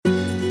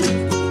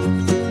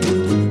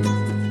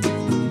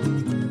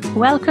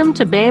Welcome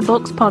to Bear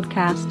Books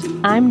Podcast.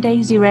 I'm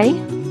Daisy Ray.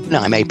 And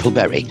I'm April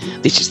Berry.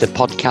 This is the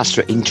podcast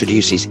that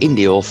introduces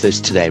indie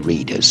authors to their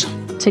readers.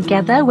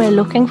 Together we're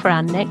looking for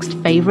our next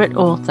favourite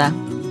author.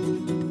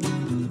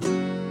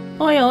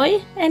 Oi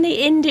oi, any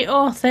indie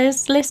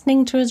authors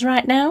listening to us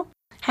right now?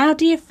 How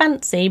do you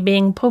fancy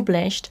being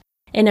published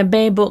in a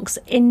Bear Books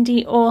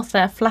indie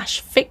author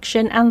flash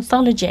fiction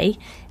anthology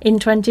in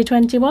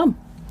 2021?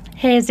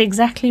 Here's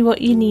exactly what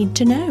you need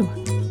to know.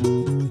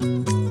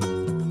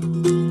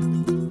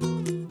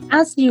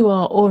 As you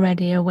are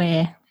already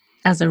aware,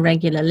 as a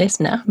regular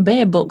listener,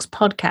 Bear Books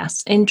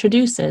Podcast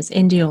introduces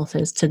indie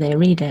authors to their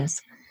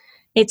readers.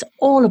 It's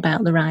all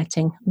about the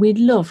writing. We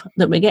love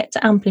that we get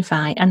to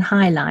amplify and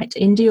highlight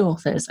indie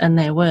authors and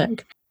their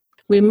work.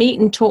 We meet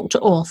and talk to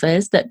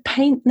authors that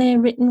paint their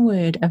written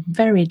word a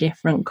very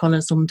different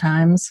colour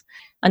sometimes.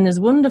 And as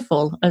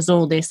wonderful as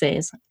all this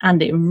is,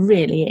 and it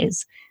really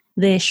is,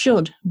 there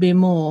should be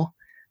more.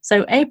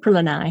 So April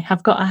and I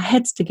have got our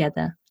heads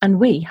together and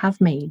we have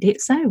made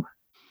it so.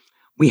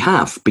 We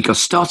have,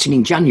 because starting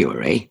in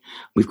January,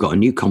 we've got a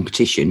new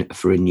competition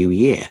for a new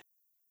year.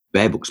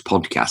 Bear Books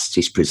Podcast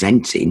is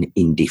presenting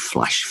Indie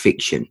Flash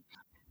Fiction.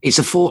 It's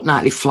a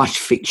fortnightly flash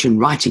fiction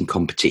writing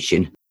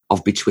competition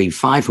of between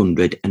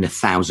 500 and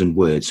 1,000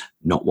 words,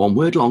 not one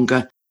word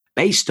longer,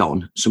 based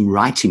on some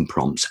writing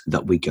prompts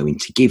that we're going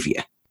to give you.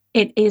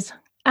 It is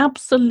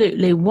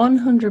absolutely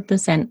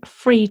 100%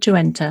 free to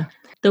enter.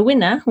 The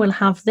winner will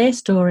have their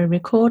story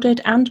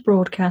recorded and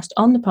broadcast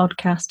on the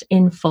podcast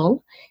in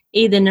full,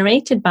 either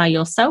narrated by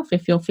yourself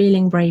if you're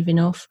feeling brave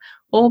enough,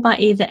 or by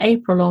either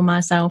April or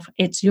myself.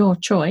 It's your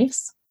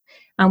choice.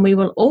 And we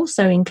will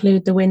also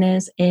include the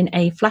winners in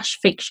a flash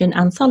fiction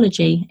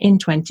anthology in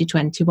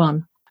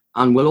 2021.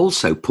 And we'll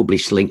also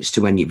publish links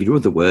to any of your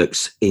other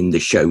works in the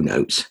show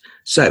notes.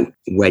 So,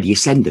 where do you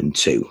send them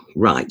to?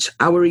 Right,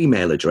 our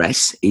email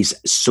address is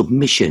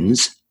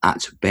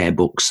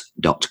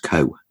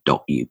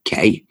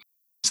submissions@bearbooks.co.uk.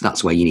 So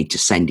that's where you need to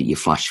send your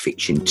flash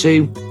fiction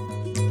to.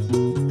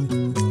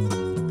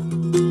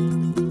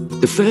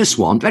 The first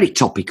one, very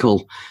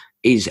topical,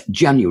 is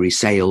January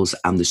sales,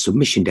 and the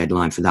submission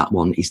deadline for that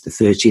one is the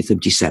 30th of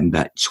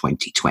December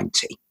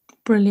 2020.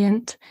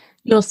 Brilliant.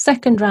 Your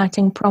second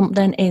writing prompt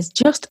then is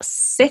Just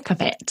Sick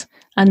of It,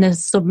 and the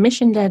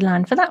submission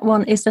deadline for that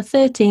one is the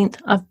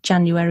 13th of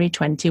January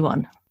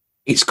 21.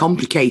 It's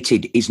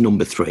Complicated is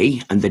number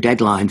 3, and the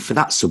deadline for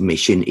that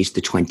submission is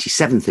the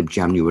 27th of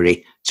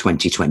January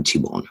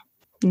 2021.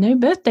 No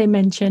birthday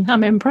mention.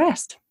 I'm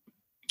impressed.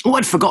 Oh,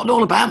 I'd forgotten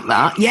all about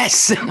that.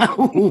 Yes.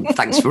 Oh,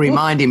 thanks for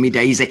reminding me,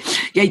 Daisy.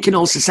 Yeah, you can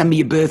also send me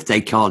your birthday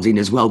cards in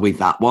as well with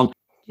that one.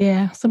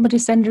 Yeah, somebody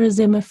send her a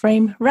Zimmer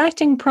frame.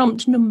 Writing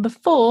prompt number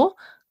 4.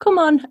 Come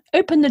on,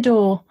 open the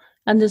door.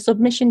 And the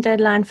submission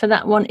deadline for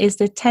that one is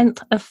the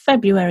 10th of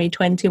February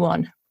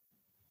 21.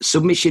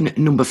 Submission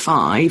number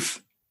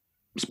 5.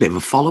 It's a bit of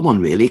a follow-on,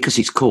 really, because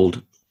it's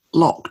called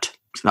Locked.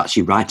 So that's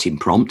your writing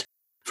prompt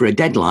for a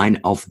deadline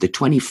of the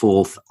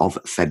 24th of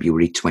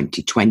February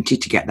 2020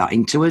 to get that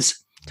into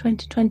us.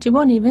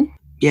 2021 even?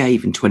 Yeah,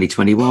 even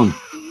 2021.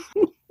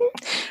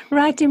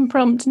 Writing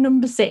prompt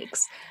number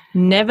 6.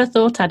 Never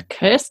thought I'd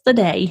curse the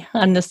day.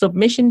 And the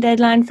submission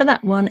deadline for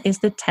that one is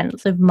the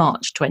 10th of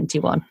March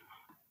 21.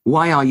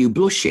 Why Are You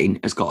Blushing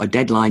has got a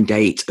deadline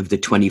date of the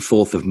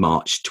 24th of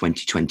March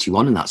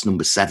 2021, and that's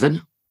number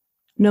 7.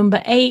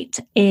 Number 8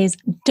 is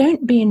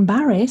Don't Be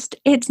Embarrassed,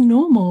 It's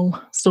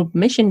Normal.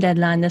 Submission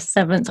deadline the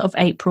 7th of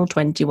April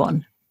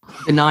 21.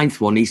 The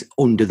 9th one is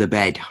Under the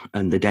Bed,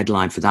 and the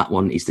deadline for that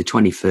one is the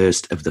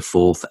 21st of the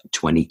 4th,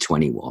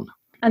 2021.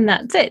 And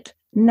that's it.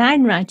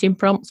 9 writing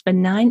prompts for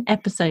 9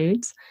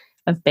 episodes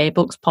of Bear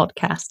Books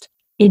Podcast,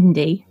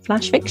 Indie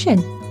Flash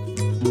Fiction.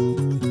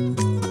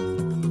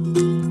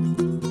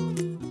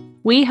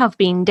 We have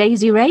been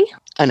Daisy Ray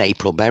and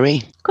April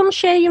Berry. Come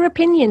share your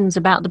opinions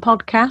about the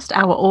podcast,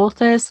 our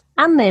authors,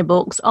 and their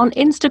books on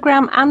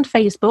Instagram and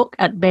Facebook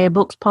at Bear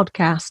Books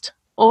Podcast,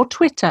 or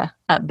Twitter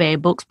at Bear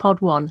Books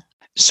Pod 1.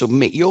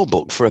 Submit your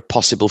book for a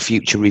possible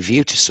future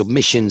review to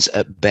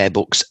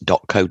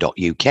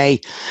submissions@bearbooks.co.uk.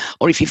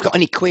 Or if you've got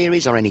any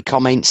queries or any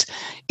comments,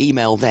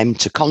 email them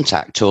to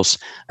contact us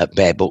at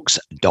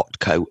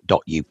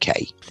bearbooks.co.uk.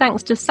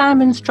 Thanks to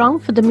Simon Strong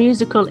for the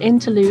musical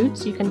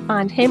interludes. You can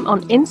find him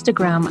on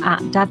Instagram at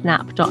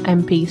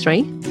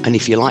dadnap.mp3. And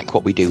if you like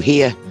what we do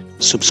here,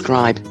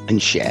 subscribe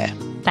and share.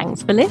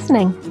 Thanks for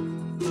listening.